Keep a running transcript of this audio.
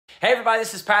Hey everybody,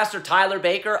 this is Pastor Tyler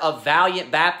Baker of Valiant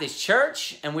Baptist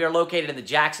Church, and we are located in the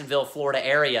Jacksonville, Florida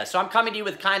area. So I'm coming to you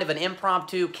with kind of an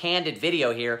impromptu, candid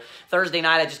video here. Thursday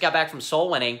night, I just got back from soul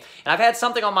winning, and I've had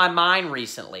something on my mind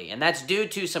recently, and that's due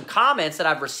to some comments that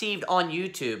I've received on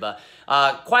YouTube.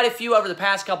 Quite a few over the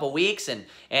past couple weeks, and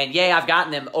yay, I've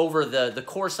gotten them over the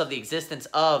course of the existence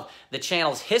of the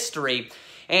channel's history.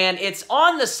 And it's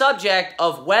on the subject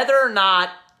of whether or not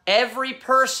every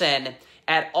person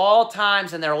at all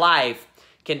times in their life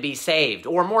can be saved.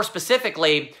 Or more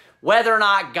specifically, whether or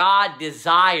not God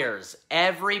desires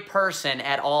every person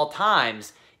at all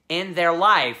times in their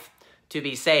life to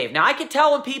be saved. Now, I can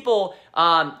tell when people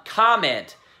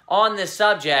comment on this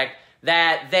subject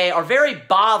that they are very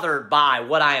bothered by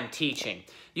what I am teaching.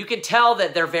 You can tell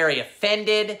that they're very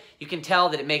offended. You can tell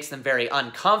that it makes them very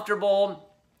uncomfortable.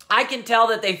 I can tell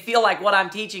that they feel like what I'm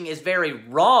teaching is very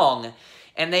wrong,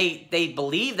 and they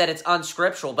believe that it's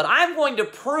unscriptural. But I'm going to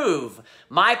prove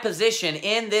my position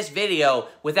in this video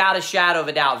without a shadow of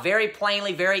a doubt, very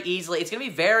plainly, very easily. It's going to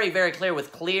be very, very clear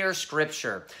with clear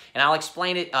scripture, and I'll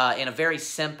explain it in a very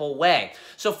simple way.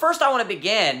 So first I want to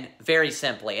begin very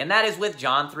simply, and that is with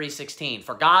John 3:16.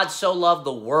 For God so loved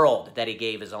the world that he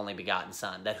gave his only begotten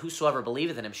Son, that whosoever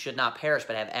believeth in him should not perish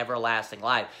but have everlasting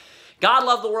life. God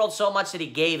loved the world so much that he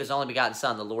gave his only begotten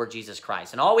Son, the Lord Jesus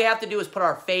Christ. And all we have to do is put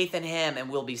our faith in him, and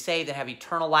we'll be saved and have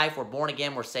eternal life. We're born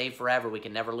again. We're saved forever. We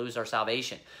can never lose our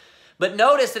salvation. But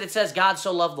notice that it says God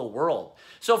so loved the world.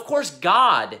 So, of course,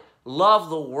 God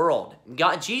loved the world.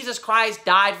 Jesus Christ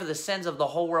died for the sins of the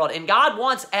whole world, and God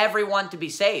wants everyone to be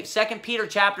saved. 2 Peter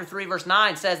chapter 3, verse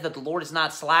 9 says that the Lord is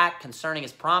not slack concerning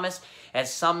his promise,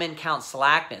 as some men count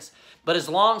slackness, but is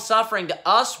long-suffering to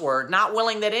usward, not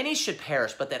willing that any should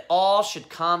perish, but that all should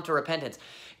come to repentance.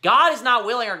 God is not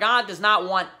willing, or God does not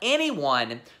want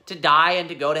anyone to die and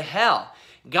to go to hell.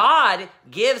 God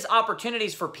gives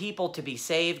opportunities for people to be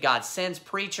saved. God sends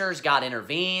preachers. God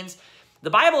intervenes.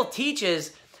 The Bible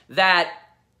teaches that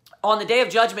on the day of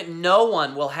judgment, no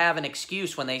one will have an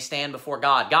excuse when they stand before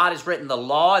God. God has written the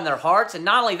law in their hearts, and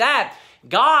not only that,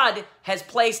 God has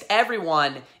placed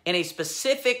everyone in a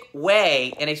specific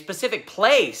way, in a specific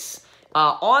place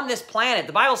on this planet.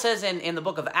 The Bible says in the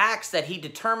book of Acts that he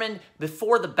determined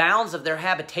before the bounds of their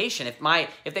habitation,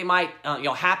 if they might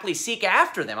happily seek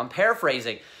after them. I'm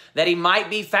paraphrasing, that he might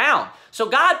be found. So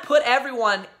God put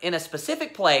everyone in a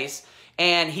specific place,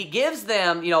 and he gives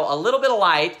them a little bit of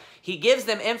light. He gives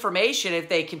them information. If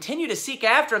they continue to seek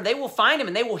after him, they will find him,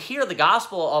 and they will hear the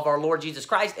gospel of our Lord Jesus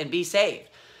Christ and be saved.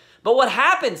 But what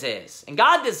happens is, and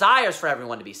God desires for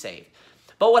everyone to be saved,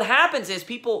 but what happens is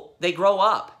people, they grow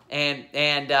up, and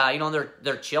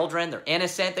they're children, they're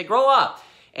innocent, they grow up,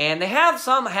 and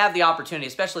some have the opportunity,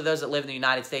 especially those that live in the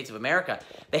United States of America,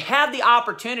 they have the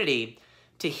opportunity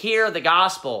to hear the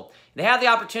gospel. They have the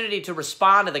opportunity to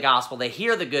respond to the gospel. They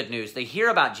hear the good news. They hear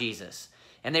about Jesus,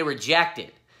 and they reject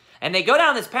it. And they go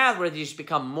down this path where they just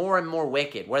become more and more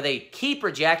wicked, where they keep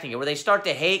rejecting it, where they start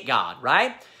to hate God,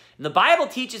 right? And the Bible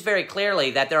teaches very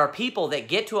clearly that there are people that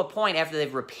get to a point after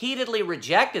they've repeatedly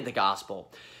rejected the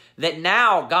gospel that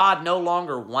now God no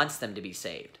longer wants them to be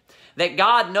saved, that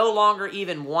God no longer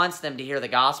even wants them to hear the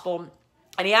gospel,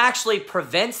 and he actually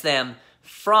prevents them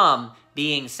from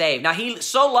being saved. Now, he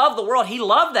so loved the world, he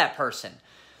loved that person,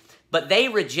 but they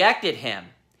rejected him,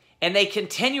 and they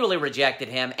continually rejected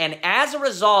him, and as a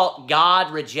result,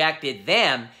 God rejected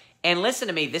them. And listen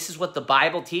to me, this is what the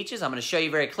Bible teaches. I'm going to show you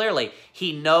very clearly.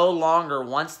 He no longer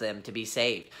wants them to be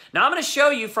saved. Now, I'm going to show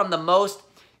you from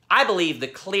I believe, the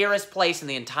clearest place in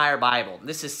the entire Bible.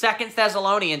 This is 2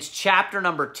 Thessalonians chapter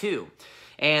number 2.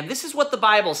 And this is what the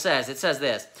Bible says. It says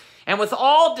this, and with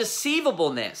all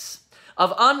deceivableness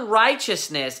of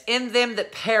unrighteousness in them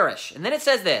that perish. And then it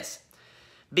says this,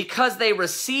 because they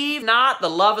receive not the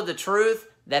love of the truth,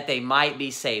 that they might be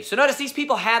saved. So notice these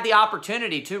people had the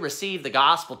opportunity to receive the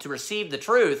gospel, to receive the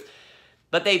truth,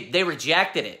 but they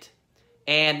rejected it,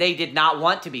 and they did not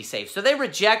want to be saved. So they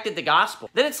rejected the gospel.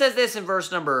 Then it says this in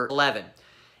verse number 11,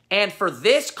 and for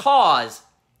this cause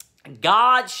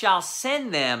God shall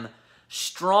send them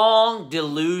strong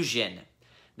delusion,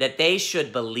 that they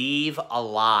should believe a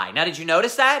lie. Now, did you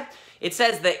notice that? It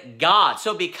says that God,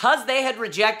 so because they had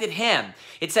rejected him,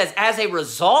 it says as a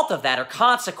result of that, or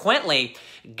consequently,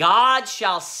 God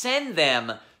shall send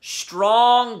them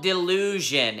strong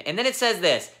delusion. And then it says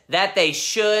this, that they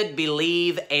should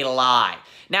believe a lie.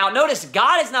 Now, notice,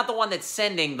 God is not the one that's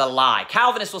sending the lie.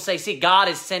 Calvinists will say, see, God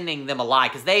is sending them a lie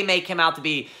because they make him out to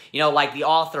be, like the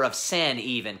author of sin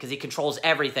even, because he controls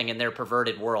everything in their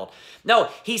perverted world. No,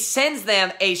 he sends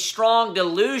them a strong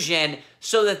delusion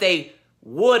so that they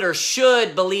would or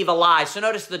should believe a lie. So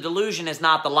notice the delusion is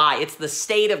not the lie. It's the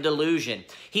state of delusion.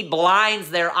 He blinds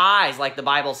their eyes, like the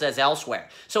Bible says elsewhere.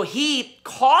 So he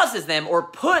causes them or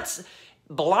puts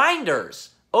blinders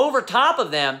over top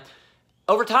of them,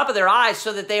 over top of their eyes,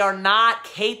 so that they are not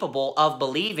capable of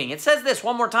believing. It says this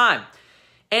one more time.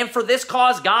 And for this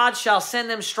cause God shall send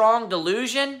them strong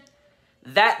delusion,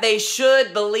 that they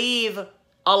should believe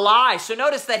a lie. So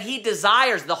notice that he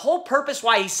desires, the whole purpose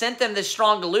why he sent them this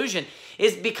strong delusion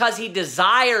is because he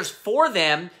desires for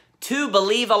them to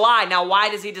believe a lie. Now, why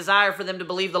does he desire for them to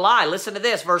believe the lie? Listen to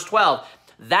this, verse 12.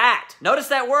 That, notice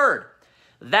that word,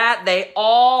 that they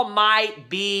all might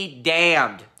be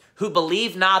damned, who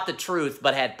believed not the truth,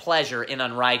 but had pleasure in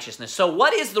unrighteousness. So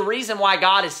what is the reason why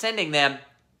God is sending them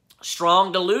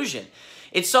strong delusion?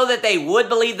 It's so that they would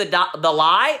believe the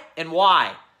lie. And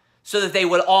why? So that they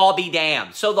would all be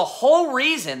damned. So the whole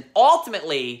reason,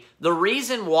 ultimately, the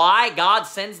reason why God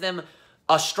sends them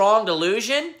a strong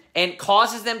delusion and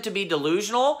causes them to be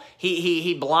delusional,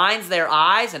 he blinds their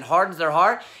eyes and hardens their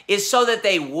heart, is so that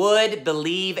they would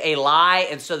believe a lie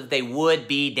and so that they would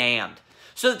be damned,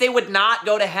 so that they would not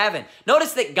go to heaven.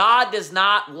 Notice that God does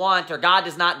not want, or God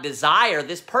does not desire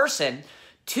this person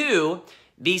to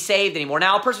be saved anymore.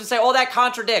 Now, a person would say, oh, that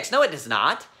contradicts. No, it does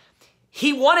not.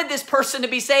 He wanted this person to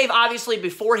be saved, obviously,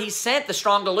 before he sent the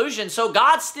strong delusion. So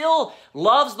God still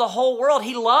loves the whole world.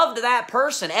 He loved that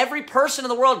person. Every person in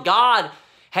the world God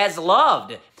has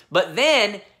loved. But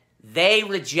then they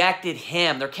rejected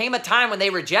him. There came a time when they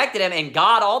rejected him, and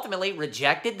God ultimately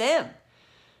rejected them.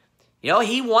 You know,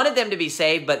 he wanted them to be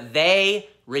saved, but they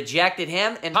rejected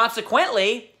him, and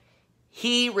consequently,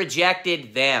 he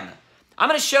rejected them. I'm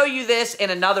going to show you this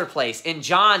in another place, in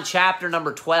John chapter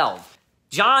number 12.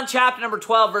 John chapter number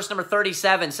 12, verse number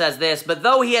 37 says this, but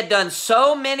though he had done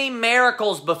so many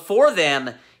miracles before them,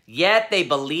 yet they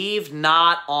believed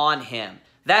not on him.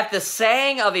 That the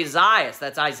saying of Isaiah,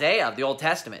 that's Isaiah of the Old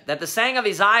Testament, that the saying of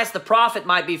Isaiah the prophet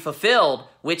might be fulfilled,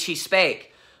 which he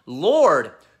spake,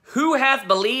 Lord, who hath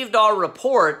believed our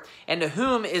report, and to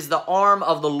whom is the arm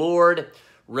of the Lord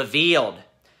revealed?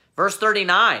 Verse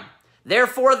 39,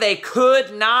 therefore they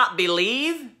could not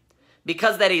believe,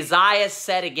 because that Isaiah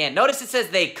said again. Notice it says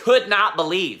they could not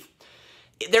believe.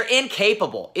 They're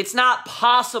incapable. It's not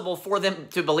possible for them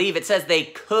to believe. It says they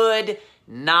could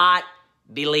not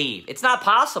believe. It's not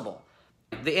possible.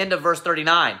 The end of verse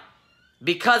 39.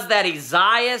 Because that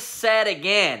Isaiah said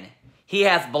again, he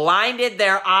hath blinded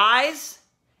their eyes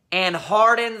and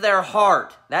hardened their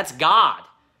heart. That's God.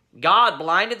 God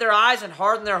blinded their eyes and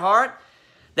hardened their heart,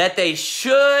 that they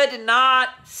should not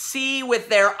see with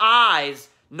their eyes,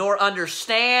 nor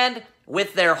understand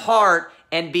with their heart,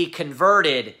 and be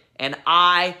converted, and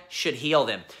I should heal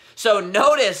them. So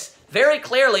notice very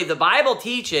clearly the Bible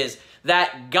teaches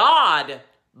that God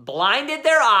blinded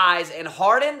their eyes and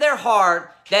hardened their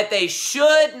heart, that they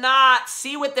should not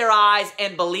see with their eyes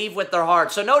and believe with their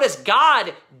heart. So notice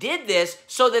God did this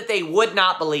so that they would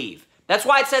not believe. That's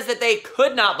why it says that they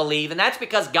could not believe, and that's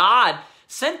because God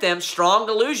sent them strong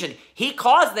delusion. He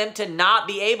caused them to not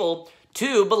be able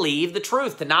to believe the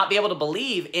truth, to not be able to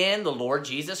believe in the Lord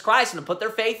Jesus Christ and to put their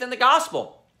faith in the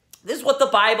gospel. This is what the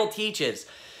Bible teaches.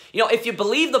 You know, if you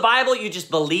believe the Bible, you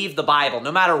just believe the Bible,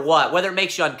 no matter what, whether it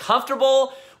makes you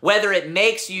uncomfortable, whether it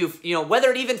makes you, whether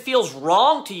it even feels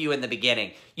wrong to you in the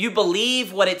beginning. You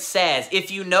believe what it says.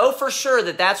 If you know for sure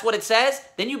that that's what it says,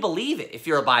 then you believe it if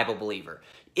you're a Bible believer.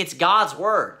 It's God's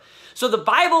word. So the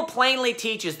Bible plainly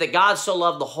teaches that God so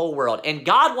loved the whole world, and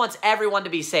God wants everyone to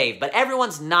be saved, but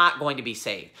everyone's not going to be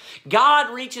saved.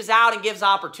 God reaches out and gives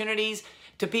opportunities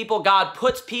to people. God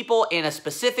puts people in a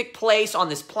specific place on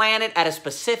this planet at a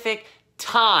specific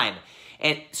time,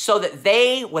 and so that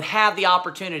they would have the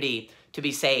opportunity to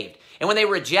be saved. And when they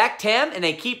reject him and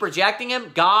they keep rejecting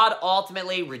him, God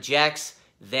ultimately rejects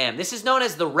them. This is known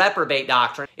as the reprobate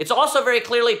doctrine. It's also very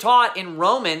clearly taught in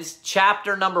Romans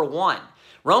chapter number 1.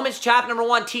 Romans chapter number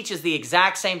 1 teaches the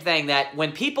exact same thing, that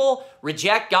when people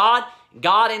reject God,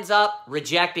 God ends up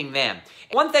rejecting them.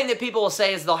 One thing that people will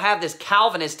say is they'll have this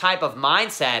Calvinist type of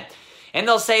mindset, and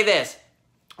they'll say this,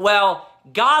 well,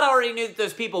 God already knew that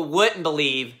those people wouldn't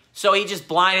believe, so he just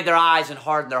blinded their eyes and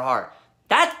hardened their heart.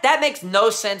 That makes no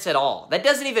sense at all. That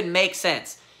doesn't even make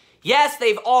sense. Yes,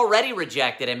 they've already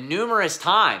rejected him numerous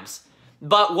times,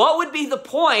 but what would be the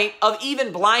point of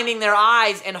even blinding their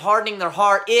eyes and hardening their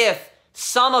heart if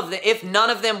none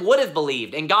of them would have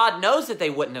believed, and God knows that they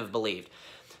wouldn't have believed.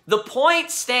 The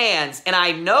point stands, and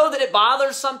I know that it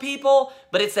bothers some people,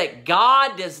 but it's that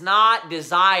God does not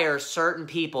desire certain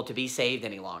people to be saved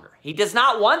any longer. He does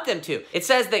not want them to. It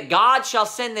says that God shall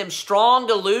send them strong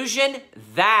delusion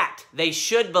that they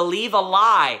should believe a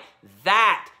lie,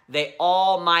 that they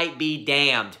all might be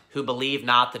damned who believe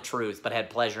not the truth, but had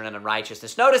pleasure in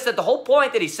unrighteousness. Notice that the whole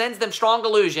point that he sends them strong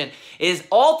delusion is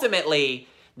ultimately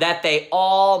that they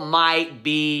all might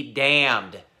be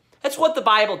damned. That's what the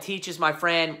Bible teaches, my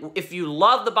friend. If you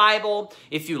love the Bible,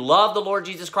 if you love the Lord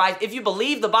Jesus Christ, if you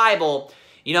believe the Bible,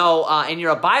 and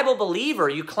you're a Bible believer,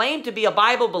 you claim to be a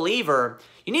Bible believer,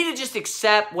 you need to just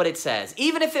accept what it says,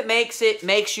 even if it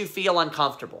makes you feel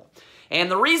uncomfortable.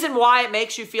 And the reason why it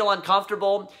makes you feel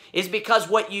uncomfortable is because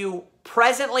what you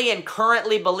presently and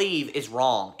currently believe is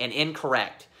wrong and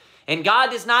incorrect. And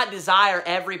God does not desire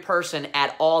every person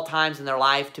at all times in their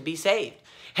life to be saved.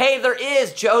 Hey, there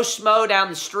is Joe Schmo down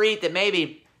the street that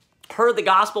maybe heard the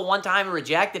gospel one time and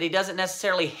rejected. He doesn't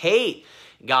necessarily hate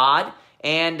God,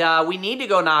 and we need to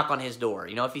go knock on his door.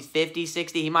 If he's 50,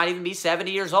 60, he might even be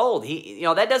 70 years old.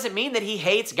 That doesn't mean that he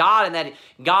hates God and that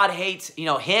God hates,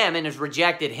 him and has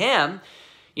rejected him.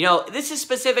 This is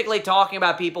specifically talking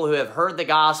about people who have heard the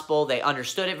gospel, they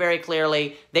understood it very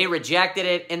clearly, they rejected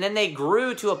it, and then they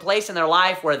grew to a place in their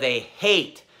life where they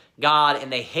hate God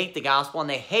and they hate the gospel and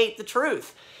they hate the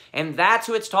truth. And that's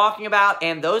who it's talking about,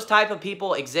 and those type of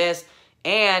people exist,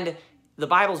 and the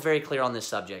Bible's very clear on this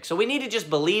subject. So we need to just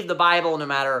believe the Bible no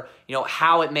matter,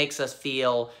 how it makes us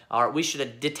feel, or we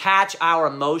should detach our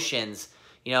emotions,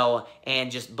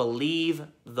 and just believe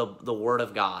the Word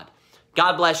of God.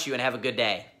 God bless you and have a good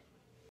day.